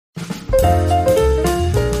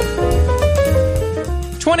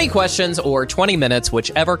20 questions or 20 minutes,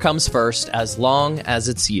 whichever comes first, as long as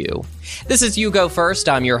it's you. This is You Go First.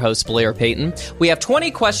 I'm your host, Blair Payton. We have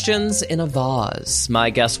 20 questions in a vase. My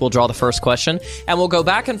guest will draw the first question, and we'll go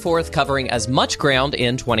back and forth covering as much ground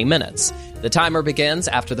in 20 minutes. The timer begins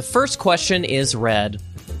after the first question is read.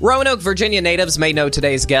 Roanoke, Virginia natives may know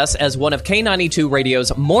today's guest as one of K92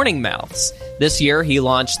 Radio's Morning Mouths. This year, he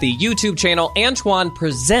launched the YouTube channel Antoine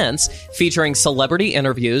Presents, featuring celebrity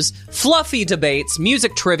interviews, fluffy debates,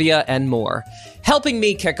 music trivia, and more. Helping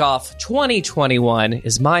me kick off 2021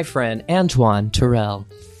 is my friend Antoine Terrell.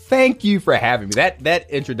 Thank you for having me. That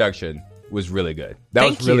introduction was really good. That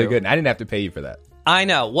was really good. And I didn't have to pay you for that. I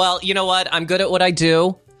know. Well, you know what? I'm good at what I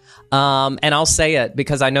do. And I'll say it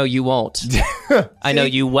because I know you won't. See, I know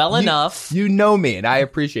you well enough. You know me, and I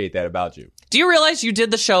appreciate that about you. Do you realize you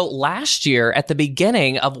did the show last year at the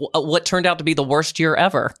beginning of what turned out to be the worst year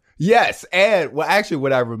ever? Yes. And actually,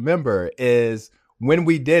 what I remember is when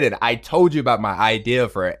we did it, I told you about my idea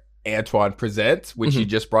for Antoine Presents, which you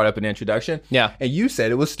just brought up in the introduction. Yeah. And you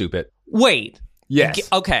said it was stupid. Wait.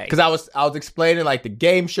 Yes. Okay. Because I was explaining like the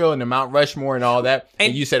game show and the Mount Rushmore and all that,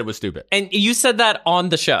 and you said it was stupid. And you said that on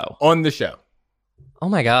the show? On the show. Oh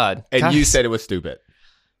my God. And Guys. you said it was stupid.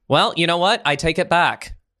 Well, you know what? I take it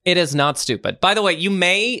back. It is not stupid. By the way, you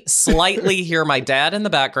may slightly hear my dad in the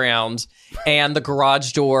background and the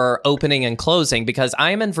garage door opening and closing because I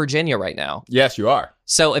am in Virginia right now. Yes, you are.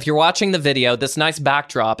 So if you're watching the video, this nice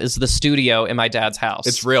backdrop is the studio in my dad's house.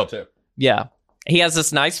 It's real too. Yeah. He has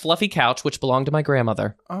this nice fluffy couch, which belonged to my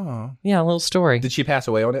grandmother. Oh. Yeah, a little story. Did she pass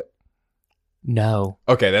away on it? No.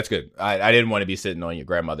 Okay, that's good. I didn't want to be sitting on your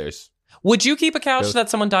grandmother's. Would you keep a couch that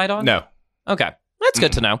someone died on? No. Okay. That's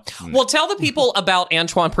good to know. Well, tell the people about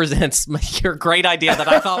Antoine Presents, your great idea that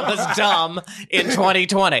I thought was dumb in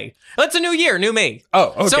 2020. It's a new year, new me.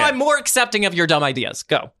 Oh, okay. So I'm more accepting of your dumb ideas.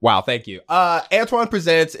 Go. Wow, thank you. Antoine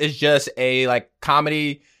Presents is just a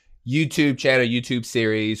comedy YouTube channel, YouTube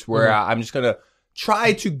series where I'm just gonna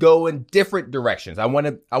try to go in different directions. I want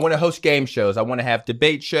to host game shows. I want to have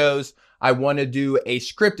debate shows. I want to do a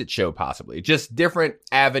scripted show, possibly. Just different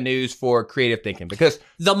avenues for creative thinking. Because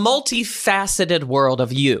the multifaceted world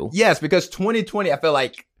of you. Yes, because 2020, I feel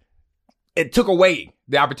like it took away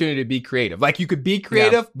the opportunity to be creative. Like, you could be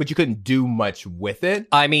creative, but you couldn't do much with it.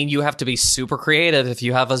 I mean, you have to be super creative if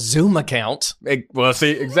you have a Zoom account. Well,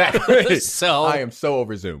 see, exactly. So I am so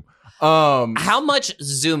over Zoom. How much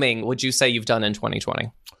Zooming would you say you've done in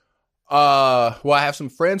 2020? Well, I have some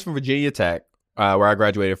friends from Virginia Tech. Where I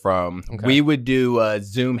graduated from. Okay. We would do a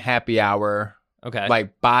Zoom happy hour,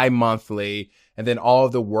 like bi-monthly, and then all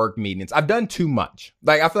of the work meetings. I've done too much.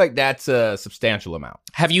 I feel like that's a substantial amount.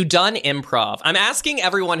 Have you done improv? I'm asking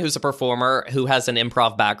everyone who's a performer who has an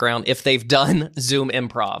improv background if they've done Zoom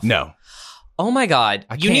improv. No. Oh my God.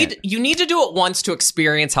 I You can't. need to do it once to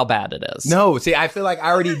experience how bad it is. No, see, I feel like I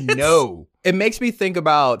already know. It makes me think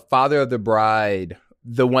about Father of the Bride,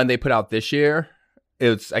 the one they put out this year.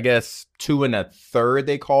 It's, I guess, 2 1/3.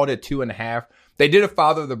 They called it 2 1/2. They did a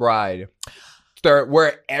Father of the Bride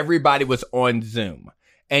where everybody was on Zoom.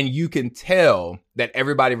 And you can tell that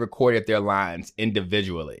everybody recorded their lines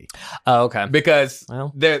individually. Oh, okay. Because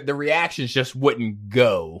Well. the reactions just wouldn't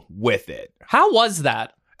go with it. How was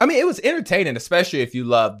that? I mean, it was entertaining, especially if you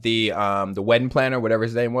loved the wedding planner, whatever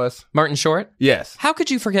his name was. Martin Short? Yes. How could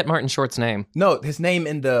you forget Martin Short's name? No, his name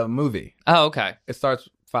in the movie. Oh, okay. It starts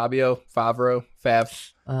Favreau,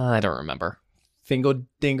 I don't remember.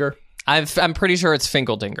 Fingeldinger. I'm pretty sure it's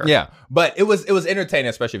Finkeldinger. Yeah, but it was entertaining,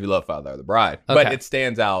 especially if you love Father of the Bride. Okay. But it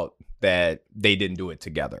stands out that they didn't do it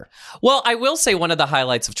together. Well, I will say one of the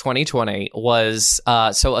highlights of 2020 was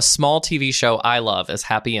a small TV show I love is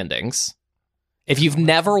Happy Endings. If you've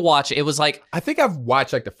never watched it was like I think I've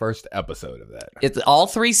watched the first episode of that. it's all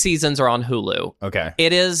 3 seasons are on Hulu. Okay.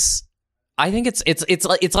 It is. I think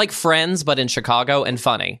it's like Friends, but in Chicago and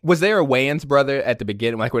funny. Was there a Wayans brother at the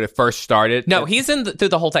beginning, like when it first started? No, he's in through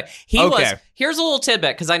the whole thing. He was. Here's a little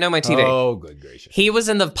tidbit because I know my TV. Oh, good gracious! He was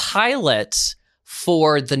in the pilot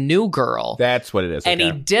for The New Girl. That's what it is. And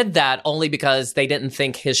he did that only because they didn't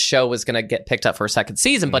think his show was going to get picked up for a second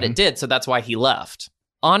season, but it did, so that's why he left.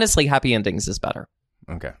 Honestly, Happy Endings is better.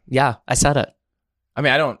 Okay. Yeah, I said it. I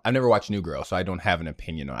mean, I've never watched New Girl, so I don't have an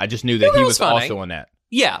opinion on it. I just knew that he was funny. also on that.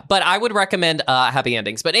 Yeah, but I would recommend Happy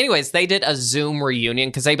Endings. But anyways, they did a Zoom reunion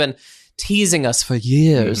because they've been teasing us for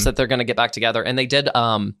years that they're going to get back together. And they did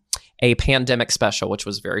a pandemic special, which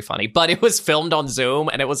was very funny. But it was filmed on Zoom,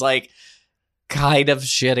 and it was like kind of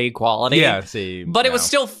shitty quality. Yeah, see. But it was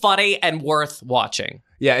still funny and worth watching.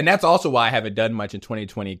 Yeah, and that's also why I haven't done much in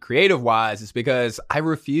 2020 creative-wise, is because I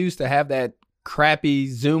refuse to have that crappy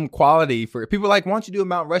Zoom quality for people like, why don't you do a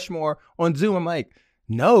Mount Rushmore on Zoom? I'm like,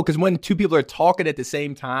 No, because when two people are talking at the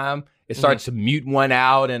same time, it starts to mute one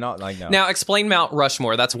out and all. Like, no. Now, explain Mount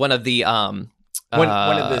Rushmore. That's one of the one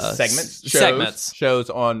of the shows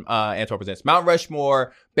on Antwon Presents. Mount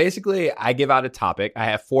Rushmore, basically, I give out a topic. I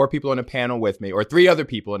have 4 people on the panel with me, or 3 other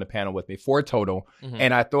people in the panel with me, 4 total.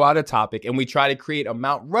 And I throw out a topic, and we try to create a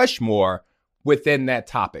Mount Rushmore within that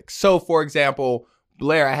topic. So, for example,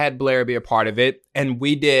 Blair, I had Blair be a part of it, and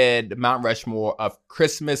we did Mount Rushmore of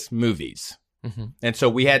Christmas movies. And so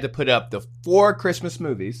we had to put up the 4 Christmas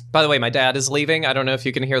movies. By the way, my dad is leaving. I don't know if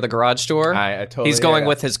you can hear the garage door. I totally. He's going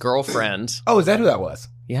with his girlfriend. Oh, is that who that was?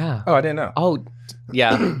 Yeah. Oh, I didn't know. Oh,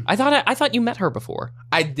 yeah. I thought you met her before.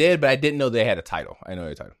 I did, but I didn't know they had a title. I know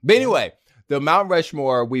their title. But anyway, the Mount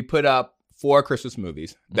Rushmore, we put up 4 Christmas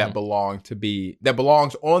movies that belongs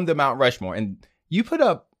on the Mount Rushmore, and you put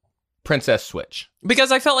up Princess Switch.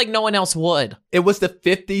 Because I felt like no one else would. It was the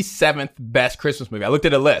 57th best Christmas movie. I looked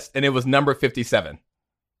at a list, and it was number 57.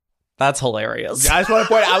 That's hilarious. I just want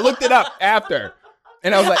to point out, I looked it up after,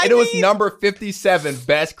 and I was like, it was number 57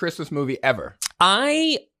 best Christmas movie ever.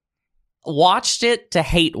 I watched it to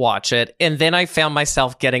hate watch it, and then I found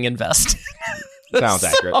myself getting invested. Sounds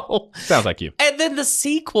accurate. Sounds like you. And then the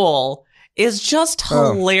sequel is just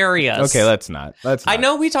hilarious. Okay, let's not. I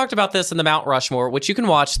know we talked about this in the Mount Rushmore, which you can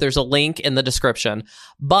watch. There's a link in the description,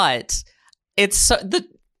 but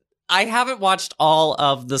I haven't watched all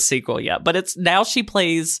of the sequel yet, but now she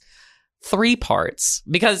plays 3 parts,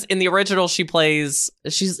 because in the original she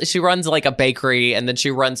runs like a bakery, and then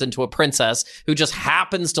she runs into a princess who just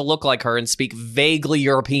happens to look like her and speak vaguely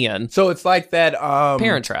European. So it's like that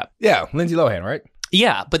Parent Trap. Yeah, Lindsay Lohan, right?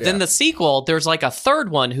 Yeah, but then the sequel, there's like a third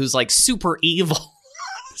one who's like super evil.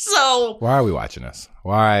 So why are we watching this?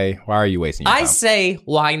 Why are you wasting your time? I say,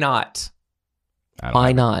 why not?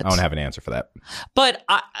 Why not? I don't have an answer for that. But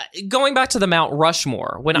going back to the Mount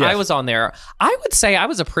Rushmore, when I was on there, I would say I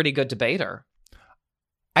was a pretty good debater.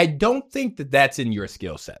 I don't think that that's in your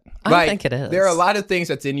skill set. I think it is. There are a lot of things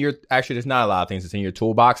that's in your... Actually, there's not a lot of things that's in your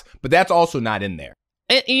toolbox, but that's also not in there.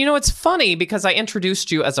 You know, it's funny because I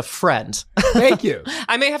introduced you as a friend. Thank you.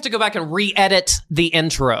 I may have to go back and re-edit the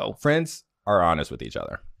intro. Friends are honest with each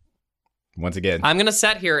other. Once again. I'm going to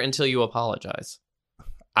sit here until you apologize.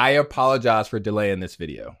 I apologize for delaying this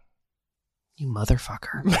video. You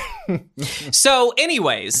motherfucker. So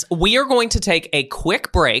anyways, we are going to take a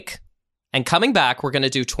quick break, and coming back, we're going to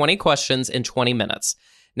do 20 questions in 20 minutes.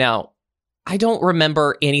 Now, I don't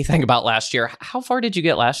remember anything about last year. How far did you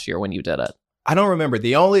get last year when you did it? I don't remember.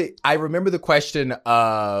 I remember the question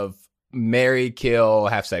of marry, kill,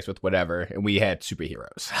 have sex with, whatever, and we had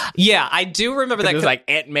superheroes. Yeah, I do remember that. It was like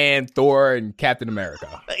Ant-Man, Thor, and Captain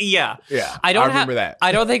America. Yeah. I remember that.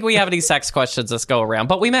 I don't think we have any sex questions this go around,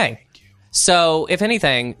 but we may. So, if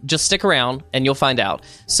anything, just stick around and you'll find out.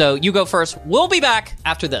 So, you go first. We'll be back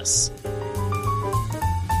after this.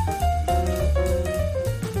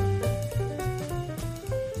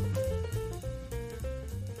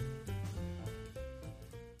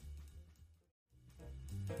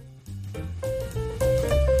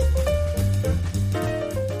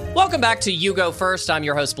 Welcome back to You Go First. I'm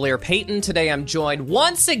your host, Blair Payton. Today I'm joined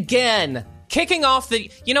once again, kicking off the...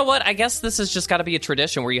 You know what? I guess this has just got to be a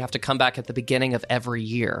tradition where you have to come back at the beginning of every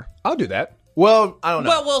year. I'll do that. Well, I don't know.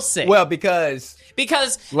 Well, we'll see. Well, because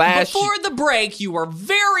before the break, you were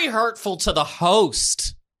very hurtful to the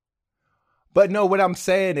host. But no, what I'm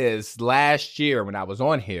saying is last year when I was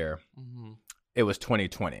on here, it was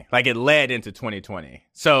 2020. Like, it led into 2020.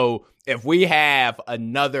 So if we have a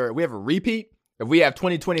repeat... If we have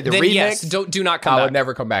 2020, then remix, yes, do not come back. I would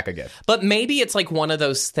never come back again. But maybe it's like one of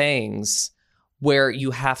those things where you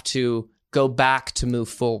have to go back to move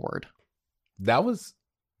forward. That was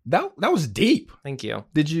deep. Thank you.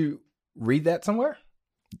 Did you read that somewhere?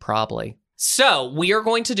 Probably. So we are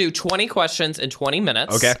going to do 20 questions in 20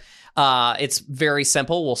 minutes. Okay. It's very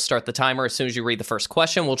simple. We'll start the timer as soon as you read the first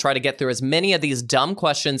question. We'll try to get through as many of these dumb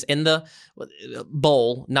questions in the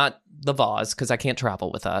bowl, not the vase, because I can't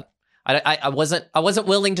travel with that. I wasn't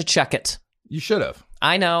willing to check it. You should have.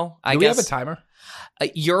 I know. Do we have a timer?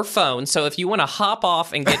 Your phone. So if you want to hop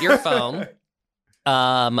off and get your phone,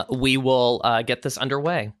 we will get this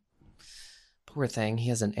underway. Poor thing. He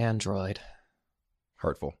has an Android.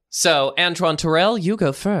 Hurtful. So, Antwon Terrell, you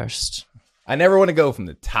go first. I never want to go from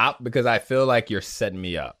the top because I feel like you're setting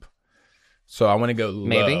me up. So I want to go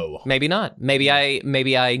low. Maybe not. Maybe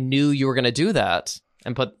I knew you were going to do that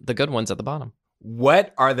and put the good ones at the bottom.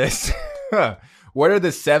 What are the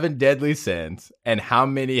 7 deadly sins, and how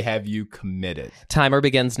many have you committed? Timer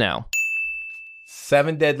begins now.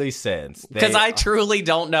 7 deadly sins. Because I truly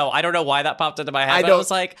don't know. I don't know why that popped into my head. I was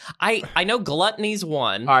like, I know gluttony's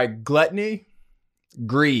one. All right, gluttony.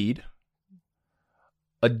 greed,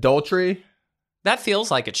 adultery, That feels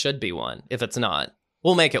like it should be one. If it's not,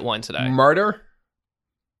 we'll make it one today. murder,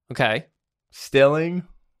 Okay. stealing.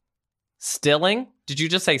 Stilling? Did you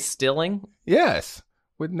just say stilling? Yes.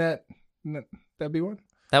 Wouldn't that be one?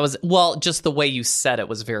 That was, well, just the way you said it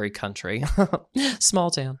was very country.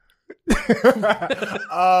 Small town.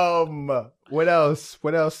 What else?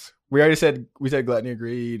 We said gluttony,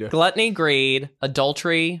 greed. Gluttony, greed,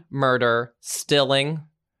 adultery, murder, stilling.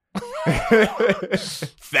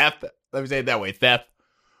 Theft. Let me say it that way. Theft.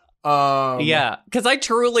 Yeah, because I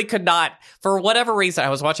truly could not, for whatever reason, I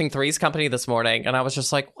was watching Three's Company this morning, and I was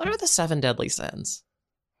just like, what are the 7 deadly sins?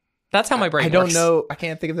 That's how my brain works. I don't know. I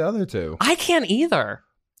can't think of the other 2. I can't either.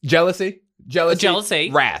 Jealousy.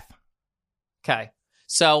 Wrath. Okay.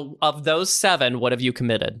 So of those 7, what have you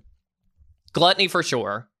committed? Gluttony for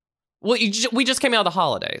sure. Well, we just came out of the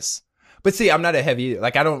holidays. But see, I'm not a heavy eater.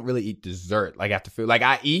 Like, I don't really eat dessert. Like, I have to feel like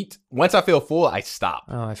I eat. Once I feel full, I stop.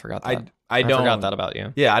 Oh, I forgot that. I don't. forgot that about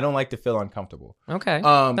you. Yeah, I don't like to feel uncomfortable. Okay.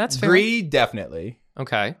 That's fair. Greed, definitely.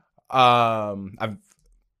 Okay.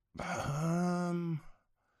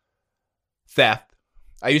 Theft.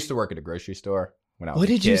 I used to work at a grocery store when I was What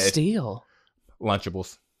a did you kid. steal?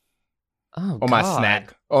 Lunchables. Oh, On my God.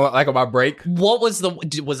 snack. Like on my break. What was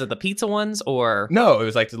was it the pizza ones or? No, it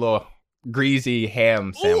was like the little greasy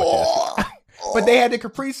ham sandwiches. But they had the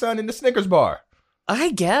Capri Sun and the Snickers bar.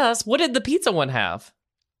 I guess. What did the pizza one have?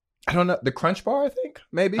 I don't know. The Crunch bar, I think,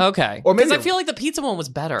 maybe. Okay. Or maybe Because I feel like the pizza one was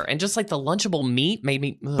better, and just like the Lunchable meat made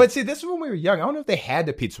me. Ugh. But see, this is when we were young. I don't know if they had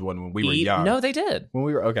the pizza one when we were young. No, they did. When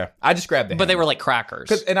we were okay. I just grabbed the But they ham. were like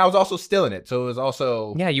crackers. And I was also still in it, so it was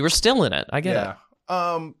also Yeah, you were still in it. I get it.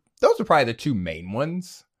 Those are probably the 2 main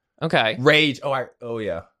ones. Okay. Rage. Oh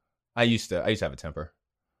yeah. I used to have a temper.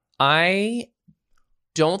 I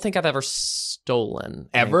don't think I've ever stolen.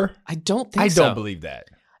 Ever? I don't think so. I don't believe that.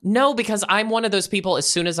 No, because I'm one of those people, as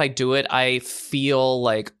soon as I do it, I feel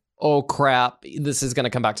like, oh crap, this is going to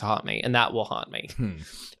come back to haunt me, and that will haunt me.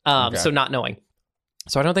 Okay. So not knowing.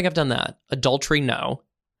 So I don't think I've done that. Adultery, no.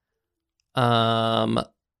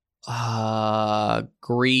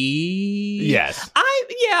 Greed. Yes.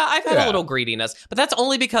 I've had a little greediness, but that's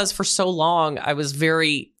only because for so long I was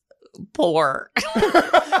very poor,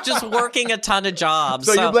 just working a ton of jobs.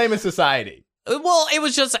 So you're blaming society. Well, it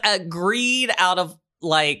was just a greed out of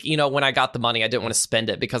like, when I got the money, I didn't want to spend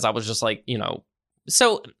it because I was just like,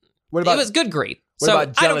 so What about it was good greed. What So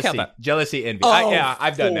about I don't jealousy? count that. Jealousy, envy. Oh,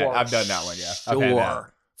 I've done that. I've done that one. Yeah. I've had that.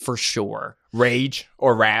 For sure. Rage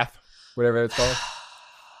or wrath, whatever it's called.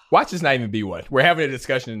 Watch this not even be one. We're having a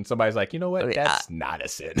discussion and somebody's like, you know what? That's not a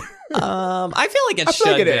sin. I feel like it I feel should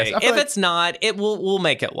like it be. is. I feel If like- it's not, we'll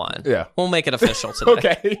make it one. Yeah. We'll make it official today.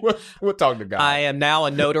 Okay. We'll talk to God. I am now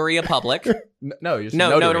a notary of public. No, you're just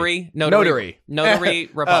No, notary. notary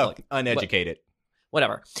republic. Uneducated.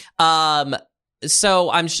 Whatever. So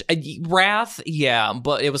I'm wrath, yeah,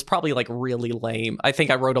 but it was probably like really lame. I think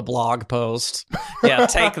I wrote a blog post. Yeah,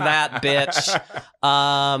 take that, bitch. So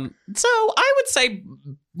I would say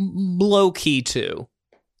low key 2.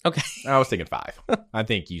 Okay. I was thinking 5. I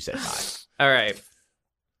think you said 5. All right.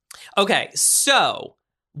 Okay, so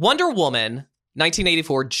Wonder Woman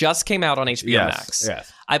 1984 just came out on HBO Max.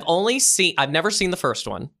 Yes. I've never seen the first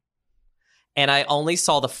one, and I only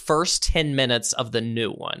saw the first 10 minutes of the new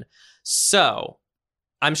one. So,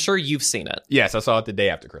 I'm sure you've seen it. Yes, I saw it the day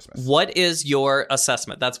after Christmas. What is your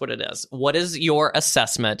assessment? That's what it is. What is your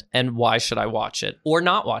assessment, and why should I watch it or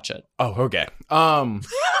not watch it? Oh, okay.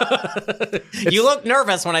 You look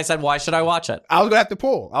nervous when I said, why should I watch it? I was gonna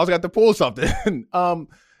have to pull something.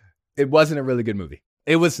 It wasn't a really good movie.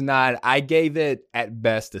 It was not. I gave it at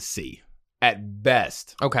best a C. At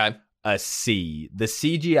best, Okay. a C. The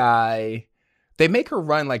CGI. They make her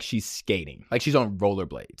run like she's skating, like she's on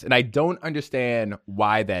rollerblades. And I don't understand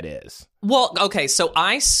why that is. Well, okay, so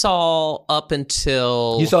I saw up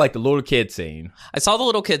until... You saw like the little kid scene. I saw the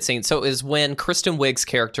little kid scene. So it was when Kristen Wiig's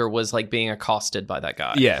character was like being accosted by that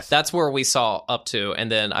guy. Yes. That's where we saw up to.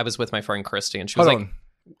 And then I was with my friend Christy, and she Hold was on.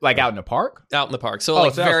 Like out in the park? out in the park. So Oh,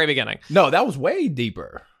 like so that was- very beginning. No, that was way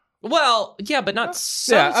deeper. Well, yeah, but not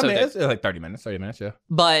so. Yeah, I so mean, deep. it's like 30 minutes, yeah.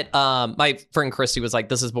 But my friend Christy was like,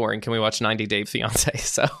 "This is boring. Can we watch 90 Day Fiance?"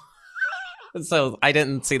 So I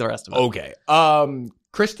didn't see the rest of it. Okay.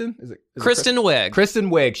 Kristen? Is it Kristen Wiig.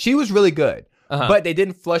 Kristen Wiig. She was really good. Uh-huh. But they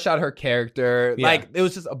didn't flesh out her character. Yeah. Like, it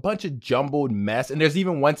was just a bunch of jumbled mess. And there's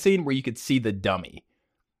even one scene where you could see the dummy.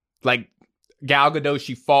 Like, Gal Gadot,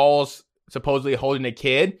 she falls, supposedly holding a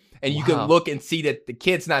kid. And you Wow. can look and see that the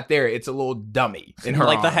kid's not there. It's a little dummy in her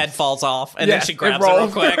Like the arms. head falls off, and Yeah, then she it grabs it real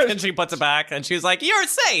rolls. quick, and she puts it back, and she's like, "You're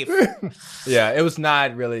safe." Yeah, it was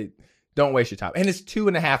not really... Don't waste your time. And it's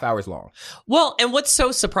 2.5 hours long. Well, and what's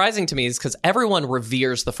so surprising to me is because everyone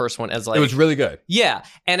reveres the first one as like... It was really good. Yeah,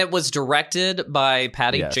 and it was directed by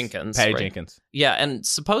Patty Yes, Jenkins. Patty right? Jenkins. Yeah, and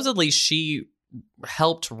supposedly she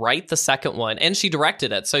helped write the second one, and she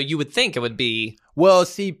directed it, so you would think it would be... Well,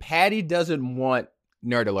 see, Patty doesn't want...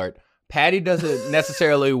 Nerd alert. Patty doesn't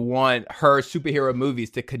necessarily want her superhero movies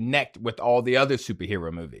to connect with all the other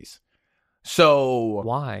superhero movies. So...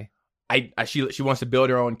 Why? She wants to build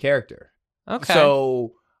her own character. Okay.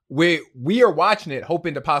 So we are watching it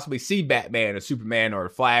hoping to possibly see Batman or Superman or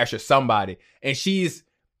Flash or somebody, and she's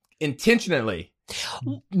intentionally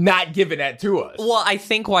not giving that to us. Well, I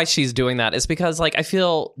think why she's doing that is because, like, I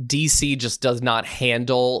feel DC just does not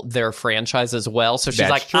handle their franchises well. So she's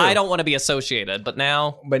That's like, true. I don't want to be associated. But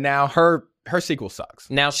now her sequel sucks.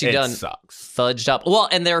 she It done sucks. fudged up. Well,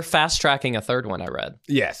 and they're fast tracking a third one, I read.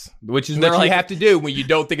 Yes, which is They're what like- you have to do when you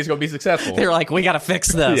don't think it's going to be successful. They're like, we got to fix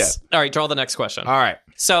this. Yeah. All right, draw the next question. All right,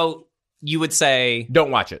 So you would say,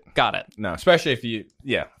 don't watch it. got it. No, especially if you,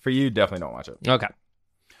 for you, definitely don't watch it. Okay.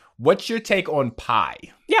 What's your take on pie?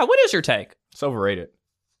 Yeah, what is your take? It's overrated.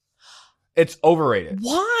 It's overrated.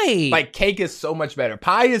 Why? Like, cake is so much better.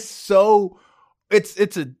 Pie is so it's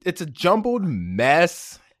a jumbled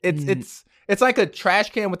mess. It's like a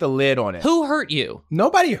trash can with a lid on it. Who hurt you?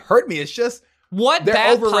 Nobody hurt me. It's just What they're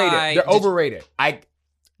bad overrated. pie They're did- overrated.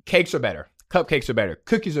 Cakes are better. Cupcakes are better.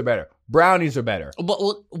 Cookies are better. Brownies are better.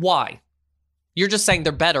 Well, why? You're just saying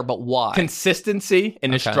they're better, but why? Consistency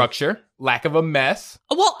in the Okay. structure. Lack of a mess.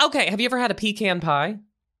 Well, okay. Have you ever had a pecan pie?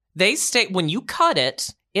 They stay when you cut it.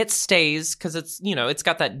 It stays because it's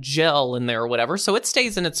got that gel in there or whatever, so it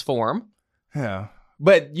stays in its form. Yeah.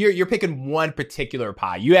 But you're picking one particular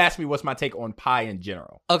pie. You asked me what's my take on pie in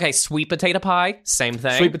general. Okay, sweet potato pie, same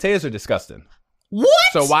thing. Sweet potatoes are disgusting. What?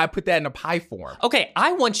 So why put that in a pie form? Okay,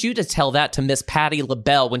 I want you to tell that to Miss Patty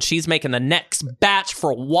LaBelle when she's making the next batch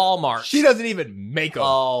for Walmart. She doesn't even make them.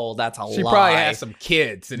 Oh, that's a lie. She probably has some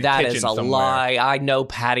kids in the That kitchen is a somewhere. lie. I know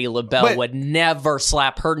Patty LaBelle But- would never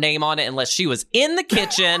slap her name on it unless she was in the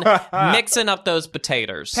kitchen mixing up those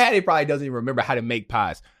potatoes. Patty probably doesn't even remember how to make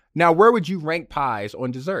pies. Now, where would you rank pies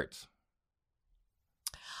on desserts?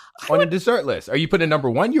 On the dessert list. Are you putting it number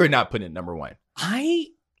one? You're not putting it number one.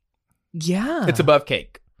 Yeah. It's above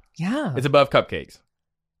cake. Yeah. It's above cupcakes.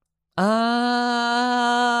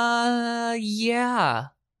 Yeah.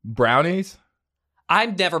 Brownies.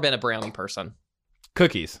 I've never been a brownie person.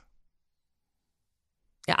 Cookies.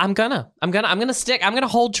 Yeah, I'm gonna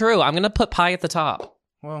hold true. I'm gonna put pie at the top.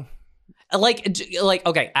 Well, Like,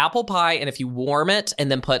 okay, apple pie, and if you warm it and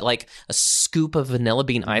then put like a scoop of vanilla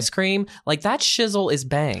bean ice cream, like that shizzle is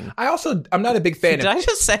bang. I'm not a big fan Did of... I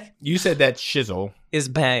just say You said that shizzle is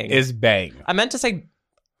bang? is bang. I meant to say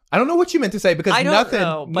I don't know what you meant to say because I don't nothing,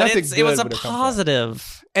 know, but nothing it was a good would have come from it.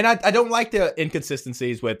 positive. And I don't like the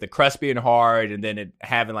inconsistencies with the crust being hard and then it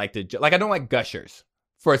having like I don't like gushers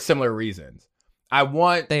for similar reasons.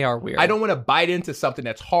 They are weird. I don't want to bite into something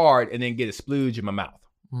that's hard and then get a splooge in my mouth.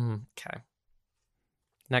 Okay.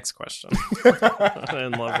 Next question. I'm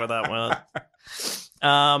in love with that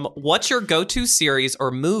one. What's your go-to series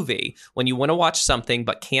or movie when you want to watch something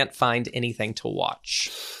but can't find anything to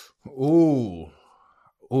watch? Ooh,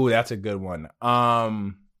 that's a good one.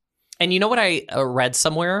 And you know what I read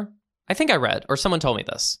somewhere? I think I read, or someone told me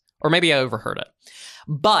this, or maybe I overheard it.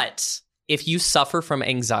 But if you suffer from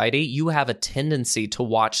anxiety, you have a tendency to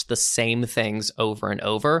watch the same things over and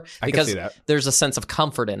over I can because see that. there's a sense of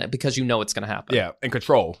comfort in it because you know it's going to happen. Yeah, and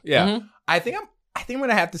control. Yeah, Mhm. I think I'm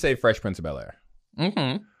gonna have to say Fresh Prince of Bel-Air.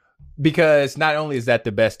 Mm-hmm. Because not only is that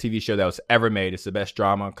the best TV show that was ever made, it's the best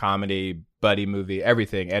drama, comedy, buddy movie,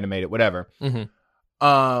 everything, animated, whatever.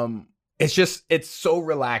 Mm-hmm. It's so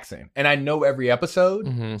relaxing. And I know every episode.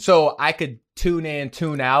 Mm-hmm. So I could tune in,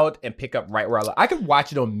 tune out, and pick up right where I could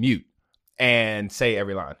watch it on mute and say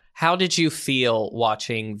every line. How did you feel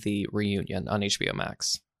watching the reunion on HBO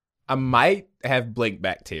Max? I might have blinked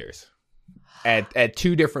back tears at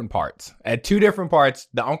two different parts. At two different parts,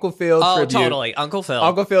 the Uncle Phil Oh, tribute. totally. Uncle Phil.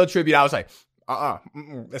 Uncle Phil tribute, I was like,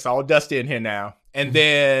 it's all dusty in here now. And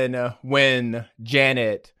then when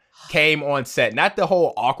Janet came on set, not the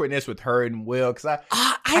whole awkwardness with her and Will, because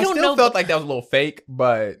I don't still know. felt like that was a little fake,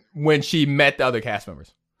 but when she met the other cast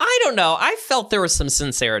members. I don't know. I felt there was some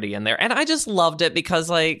sincerity in there, and I just loved it because,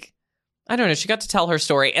 like, I don't know, she got to tell her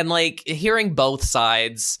story, and like hearing both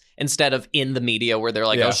sides instead of in the media where they're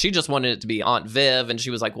like, Yeah. oh, she just wanted it to be Aunt Viv. And she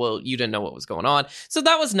was like, well, you didn't know what was going on. So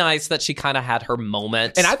that was nice that she kind of had her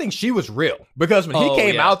moment. And I think she was real because when he Oh,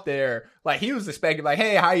 came yeah. out there, like he was expecting, like,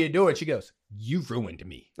 "Hey, how you doing?" She goes, "You ruined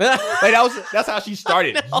me." Like that's how she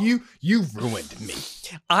started. You ruined me.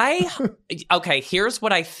 Okay, here's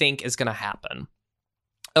what I think is going to happen.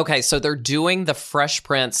 Okay, so they're doing the Fresh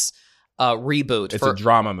Prince reboot It's a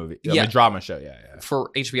drama movie. I Yeah. mean, drama show. Yeah.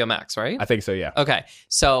 for HBO Max, right? I think so. Yeah. Okay,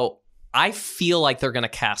 so I feel like they're going to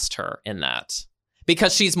cast her in that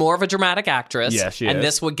because she's more of a dramatic actress. Yeah, she and is.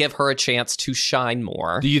 this would give her a chance to shine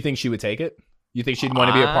more. Do you think she would take it? You think she'd want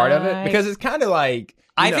to be a part of it? Because it's kind of like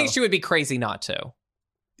I think she would be crazy not to.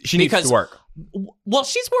 she needs because- to work. Well,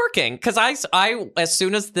 she's working because I as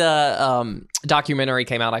soon as the documentary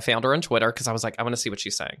came out, I found her on Twitter because I was like, I want to see what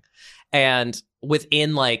she's saying. And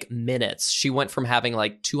within like minutes, she went from having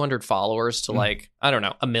like 200 followers to like, I don't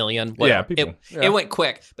know, 1 million. Yeah, people. It went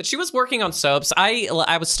quick, but she was working on soaps.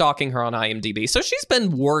 I was stalking her on IMDb, so she's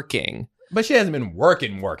been working, But she hasn't been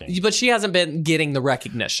working. but she hasn't been getting the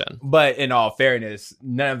recognition. But in all fairness,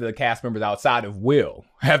 none of the cast members outside of Will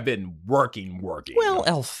have been working. Well,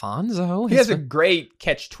 Alfonso, He has a great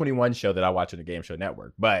Catch-21 show that I watch on the Game Show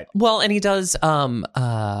Network. But well, and he does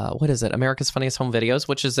what is it? America's Funniest Home Videos,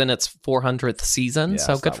 which is in its 400th season. yeah,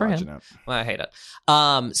 So I good stopped for watching him. it. Well, I hate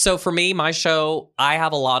it. So for me, my show, I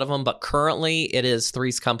have a lot of them, but currently it is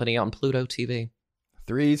Three's Company on Pluto TV.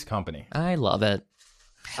 Three's Company. I love it.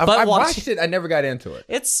 I But watched it. I never got into it.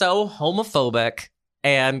 It's so homophobic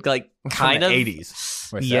and like kind From of the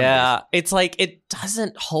 80s. or 70s. Yeah, it's like it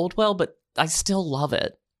doesn't hold well, but I still love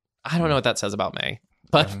it. I don't know what that says about me,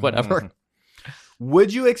 but whatever.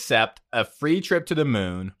 Would you accept a free trip to the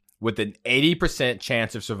moon with an 80%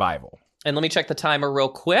 chance of survival? And let me check the timer real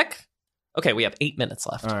quick. Okay, we have 8 minutes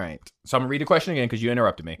left. All right. So I'm going to read the question again because you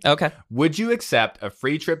interrupted me. Okay. Would you accept a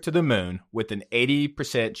free trip to the moon with an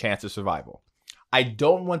 80% chance of survival? I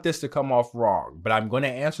don't want this to come off wrong, but I'm going to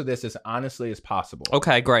answer this as honestly as possible.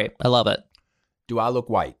 Okay, great. I love it. Do I look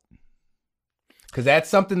white? Because that's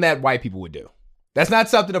something that white people would do. That's not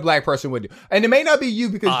something a black person would do. And it may not be you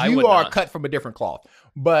because I you would are not. cut from a different cloth.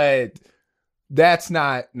 But that's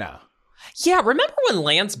not, no. Yeah, remember when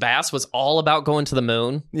Lance Bass was all about going to the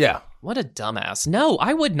moon? Yeah. What a dumbass. No,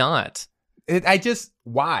 I would not.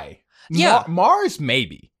 Why? Yeah. Mars,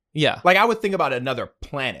 maybe. Yeah. Like, I would think about another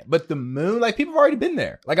planet. But the moon, like, people have already been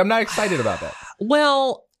there. Like, I'm not excited about that.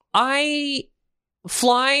 Well,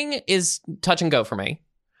 flying is touch and go for me.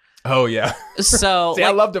 Oh, yeah. So See,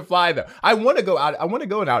 I love to fly, though. I want to go out. I want to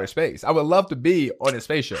go in outer space. I would love to be on a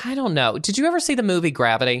spaceship. I don't know. Did you ever see the movie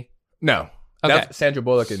Gravity? No. Okay. That's Sandra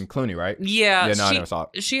Bullock and Clooney, right? Yeah. Yeah, no, I never saw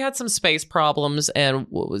it. She had some space problems and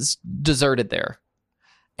was deserted there.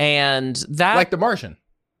 And that... Like The Martian.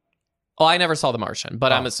 Oh, I never saw The Martian,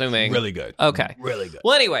 but I'm Oh, assuming... Really good. Okay. Really good.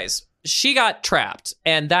 Well, anyways, she got trapped,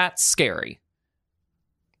 and that's scary.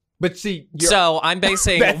 But see, So I'm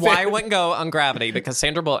basing That's why I it. wouldn't go on Gravity because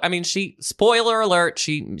Sandra Bullock. I mean, spoiler alert,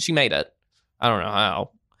 she made it. I don't know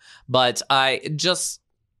how, but I just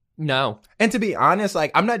no. and to be honest,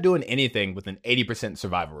 like, I'm not doing anything with an 80%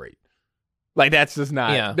 survival rate. Like, that's just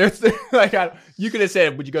not. Yeah. There's like, you could have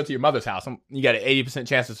said, "Would you go to your mother's house?" You got an 80%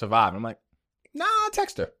 chance to survive. I'm like, nah, I'll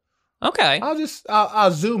text her. Okay,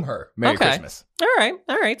 I'll Zoom her. Merry Okay. Christmas.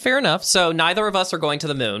 all right, fair enough. So neither of us are going to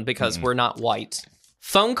the moon because we're not white.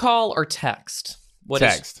 Phone call or text? What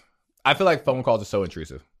is Text. I feel like phone calls are so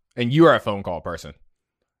intrusive, and you are a phone call person.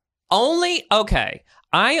 only okay?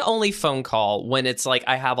 I only phone call when it's like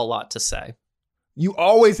I have a lot to say. You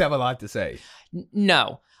always have a lot to say.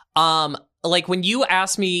 No. Like when you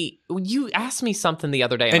asked me something the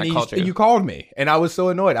other day and I called you. You called me, and I was so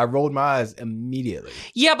annoyed. I rolled my eyes immediately.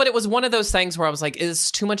 Yeah, but it was one of those things where I was like, is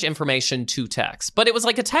too much information to text? But it was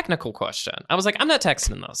like a technical question. I was like, I'm not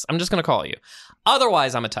texting this. I'm just going to call you.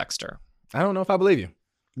 Otherwise, I'm a texter. I don't know if I believe you.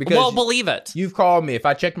 Because Well, believe it. you've called me. If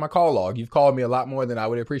I checked my call log, you've called me a lot more than I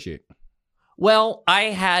would appreciate. Well, I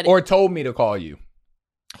had Or told me to call you.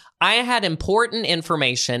 important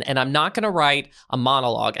information, and I'm not going to write a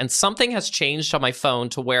monologue. And something has changed on my phone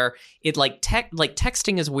to where it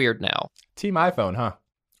texting is weird now. Team iPhone, huh?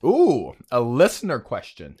 Ooh, a listener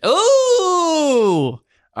question. Ooh,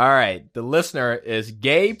 All right. The listener is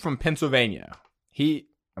Gabe from Pennsylvania.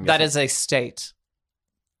 that is a state.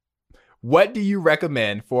 What do you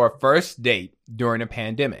recommend for a first date during a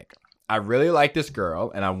pandemic? I really like this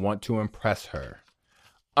girl and I want to impress her.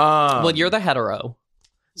 Well, you're the hetero.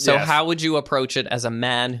 So Yes. how would you approach it as a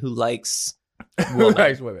man who likes Who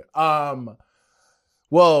likes women?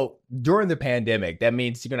 Well, during the pandemic, that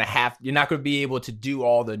means you're not going to be able to do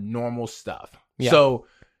all the normal stuff. Yeah. So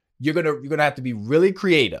you're gonna have to be really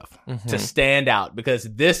creative to stand out, because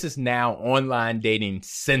this is now online dating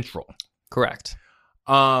central. Correct.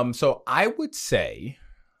 So I would say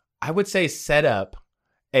set up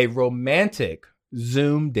a romantic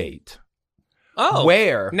Zoom date. Oh,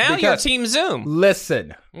 where now you're Team Zoom.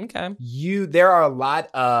 Listen, okay. There are a lot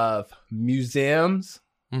of museums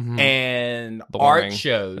and art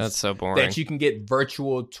shows. That's so boring. That you can get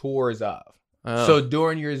virtual tours of. Oh. So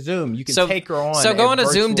during your Zoom, you can take her on. So go on a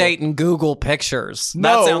Zoom date and Google pictures.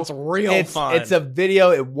 No, that sounds real fun. It's a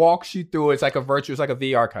video. It walks you through. It's like a virtual. It's like a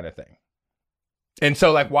VR kind of thing. And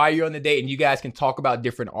so, like, while you're on the date, and you guys can talk about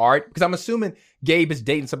different art, because I'm assuming Gabe is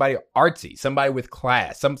dating somebody artsy, somebody with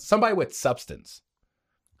class, somebody with substance.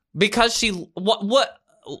 Because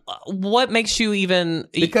what makes you even?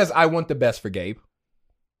 Because I want the best for Gabe.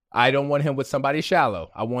 I don't want him with somebody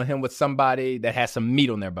shallow. I want him with somebody that has some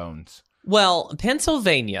meat on their bones. Well,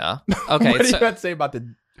 Pennsylvania. Okay, what are you about to say about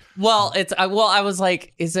the? Well, it's I was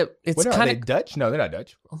like, is it? It's kind of Dutch. No, they're not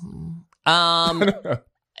Dutch.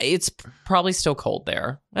 It's probably still cold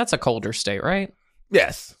there. That's a colder state, right?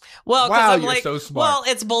 Yes. Well, wow, I'm you're like, so smart. Well,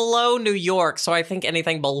 it's below New York, so I think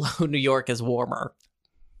anything below New York is warmer.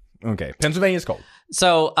 Okay, Pennsylvania's cold.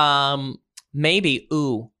 So, maybe.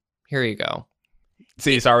 Ooh, here you go.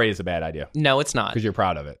 See, sorry, it's a bad idea. No, it's not. Because you're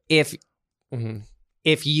proud of it.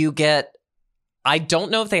 If you get, I don't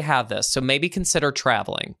know if they have this, so maybe consider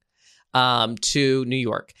traveling to New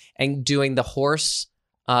York and doing the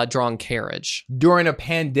horse-drawn carriage. During a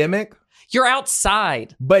pandemic? You're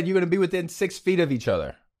outside. But you're going to be within 6 feet of each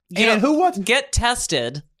other. Who wants... Get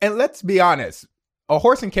tested. And let's be honest, a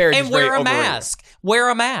horse and carriage is very overrated. And wear a mask. Wear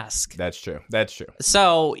a mask. That's true. That's true.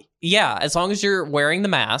 So, yeah, as long as you're wearing the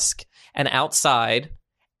mask and outside...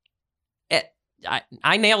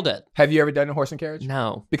 I nailed it. Have you ever done a horse and carriage?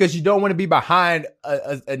 No. Because you don't want to be behind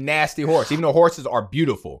a nasty horse, even though horses are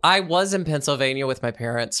beautiful. I was in Pennsylvania with my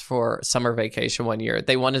parents for summer vacation one year.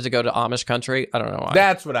 They wanted to go to Amish country. I don't know why.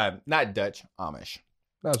 That's what not Dutch, Amish.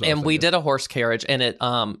 And we did a horse carriage, and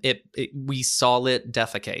we saw it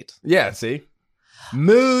defecate. Yeah, see?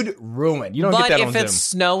 Mood ruined. You don't get that on Zoom. But if it's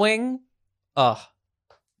snowing, yeah,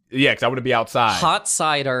 because I want to be outside. Hot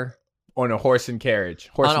cider. On a horse and carriage.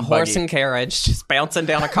 Horse and carriage, just bouncing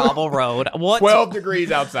down a cobble road. 12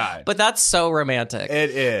 degrees outside. But that's so romantic. It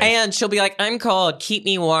is. And she'll be like, I'm cold, keep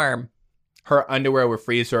me warm. Her underwear will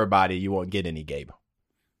freeze her body. You won't get any, Gabe.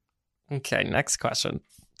 Okay, next question.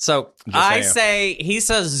 So he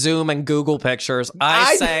says Zoom and Google pictures.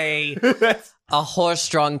 I say a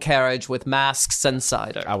horse-drawn carriage with masks and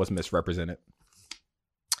cider. I was misrepresented.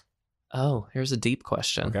 Oh, here's a deep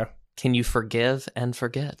question. Okay. Can you forgive and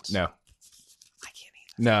forget? No. I can't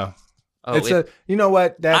either. No. Oh, you know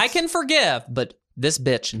what? I can forgive, but this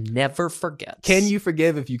bitch never forgets. Can you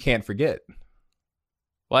forgive if you can't forget?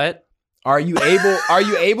 What? Are you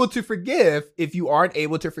able to forgive if you aren't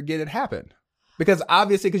able to forget it happened? Because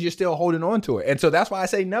you're still holding on to it. And so that's why I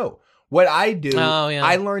say no. What I do,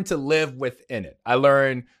 I learn to live within it. I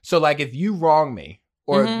learn, so like if you wrong me,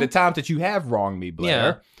 or the times that you have wronged me,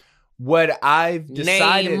 Blair, what I've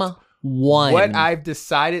decided... Name one. What I've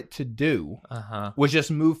decided to do was just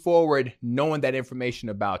move forward knowing that information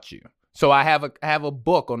about you. So I have a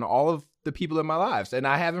book on all of the people in my lives, and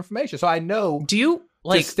I have information. So I know. Do you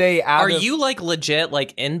to stay out? Are you like legit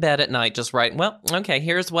like in bed at night just writing? Well, okay,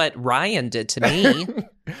 here's what Ryan did to me.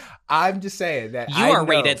 I'm just saying that you are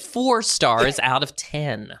rated 4 stars out of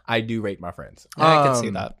 10. I do rate my friends. I can see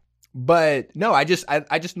that. But no, I just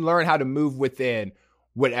learned how to move within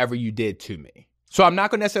whatever you did to me. So I'm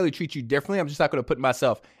not going to necessarily treat you differently. I'm just not going to put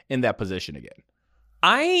myself in that position again.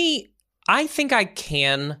 I think I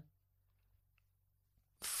can.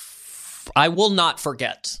 I will not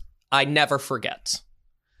forget. I never forget.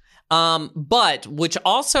 But which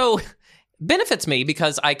also benefits me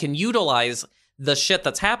because I can utilize the shit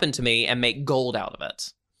that's happened to me and make gold out of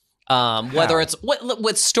it. Whether it's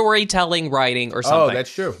with storytelling, writing, or something. Oh,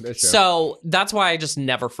 that's true. That's true. So that's why I just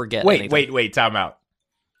never forget anything. Wait, time out.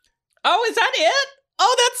 Oh, is that it?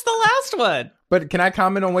 Oh, that's the last one. But can I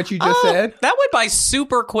comment on what you just said? That went by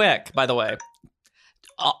super quick, by the way.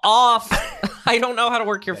 Off. I don't know how to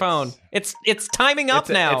work your phone. It's timing up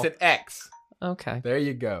now. It's an X. Okay. There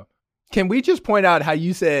you go. Can we just point out how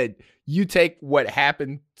you said you take what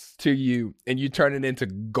happens to you and you turn it into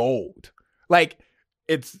gold? Like,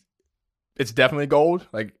 it's definitely gold.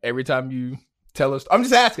 Like, every time you tell us. I'm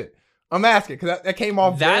just asking. I'm asking because that came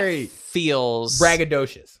off very feels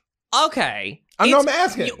braggadocious. Okay. I'm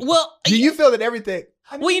asking. Well, do you feel that everything?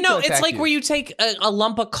 Well, it's like where you take a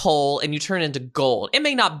lump of coal and you turn it into gold. It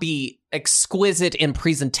may not be exquisite in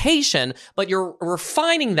presentation, but you're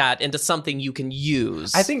refining that into something you can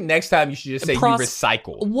use. I think next time you should just say you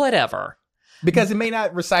recycle. Whatever. Because it may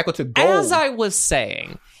not recycle to gold. As I was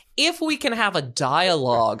saying, if we can have a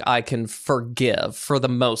dialogue, I can forgive for the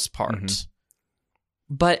most part. Mm-hmm.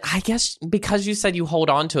 But I guess because you said you hold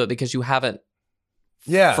on to it because you haven't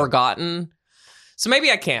forgotten. So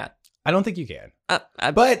maybe I can't. I don't think you can.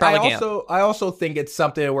 But I also think it's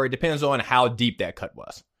something where it depends on how deep that cut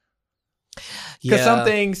was.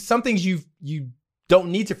 Because some things you don't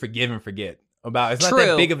need to forgive and forget about. It's not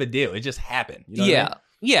that big of a deal. It just happened. You know what I mean?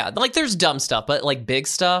 Yeah. Like there's dumb stuff, but like big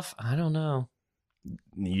stuff, I don't know.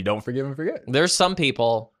 You don't forgive and forget. There's some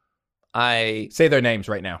people say their names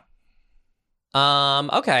right now.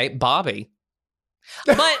 Okay, Bobby.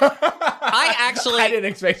 But I didn't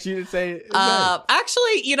expect you to say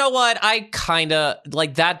actually, you know what? I kind of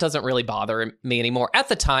like that doesn't really bother me anymore. At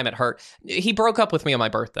the time it hurt. He broke up with me on my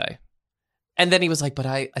birthday. And then he was like, but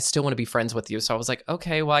I still want to be friends with you. So I was like,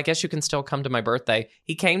 okay, well, I guess you can still come to my birthday.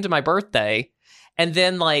 He came to my birthday. And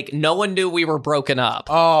then, like, no one knew we were broken up.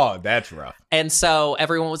 Oh, that's rough. And so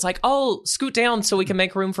everyone was like, oh, scoot down so we can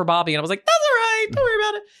make room for Bobby. And I was like, that's all right. Don't worry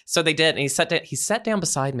about it. So they did. And he sat down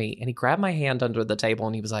beside me and he grabbed my hand under the table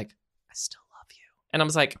and he was like, I still love you. And I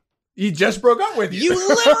was like, he just broke up with you. You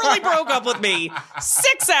literally broke up with me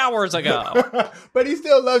 6 hours ago. But he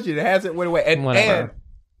still loves you. It hasn't went away. And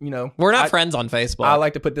we're not friends on Facebook. I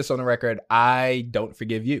like to put this on the record. I don't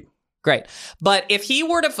forgive you. Great. But if he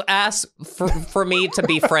were to ask for me to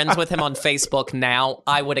be friends with him on Facebook now,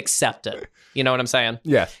 I would accept it. You know what I'm saying?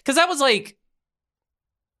 Yeah. Because that was like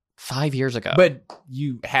 5 years ago. But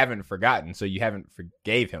you haven't forgotten, so you haven't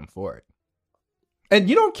forgave him for it. And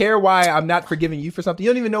you don't care why I'm not forgiving you for something. You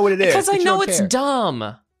don't even know what it is. Because I know it's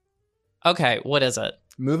dumb. Okay, what is it?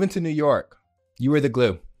 Moving to New York. You were the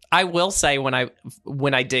glue. I will say when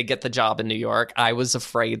I did get the job in New York, I was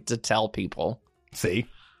afraid to tell people. See?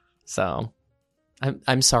 So,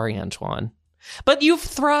 I'm sorry, Antoine. But you've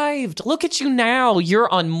thrived. Look at you now. You're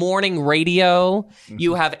on morning radio.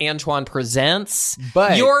 You have Antoine Presents.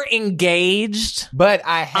 But you're engaged. But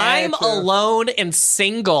I'm alone and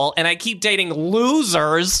single, and I keep dating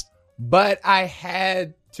losers. But I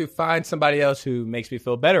had to find somebody else who makes me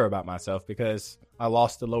feel better about myself because I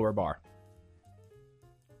lost the lower bar.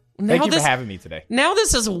 Thank you for having me today. Now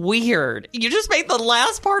this is weird. You just made the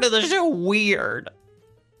last part of the show weird.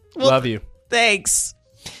 Well, love you. Thanks.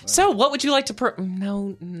 So, what would you like to...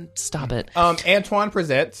 No, stop it. Antoine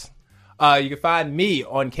Presents. You can find me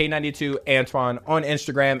on K92 Antoine on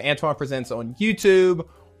Instagram. Antoine Presents on YouTube,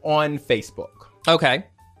 on Facebook. Okay.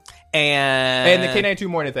 And the K92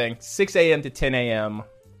 morning thing, 6 a.m. to 10 a.m.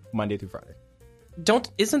 Monday through Friday.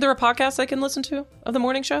 Isn't there a podcast I can listen to of the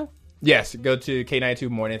morning show? Yes. Go to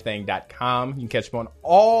K92morningthing.com. You can catch up on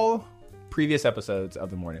all previous episodes of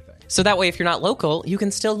The Morning Thing. So that way, if you're not local, you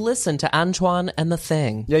can still listen to Antoine and The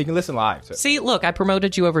Thing. Yeah, you can listen live. So. See, look, I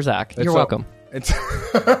promoted you over Zach. You're welcome.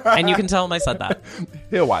 And you can tell him I said that.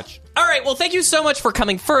 He'll watch. All right, well, thank you so much for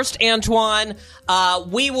coming first, Antoine.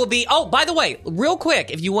 We will be... Oh, by the way, real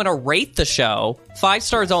quick, if you want to rate the show, 5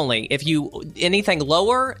 stars only. If you... Anything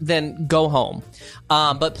lower, then go home.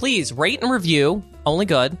 But please, rate and review. Only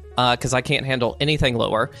good, because I can't handle anything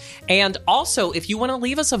lower. And also, if you want to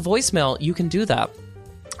leave us a voicemail, you can do that.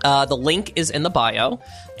 The link is in the bio.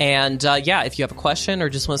 And if you have a question or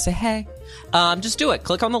just want to say, hey, just do it.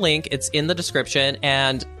 Click on the link. It's in the description,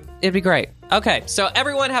 and it'd be great. Okay, so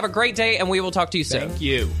everyone have a great day, and we will talk to you soon. Thank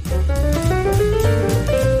you.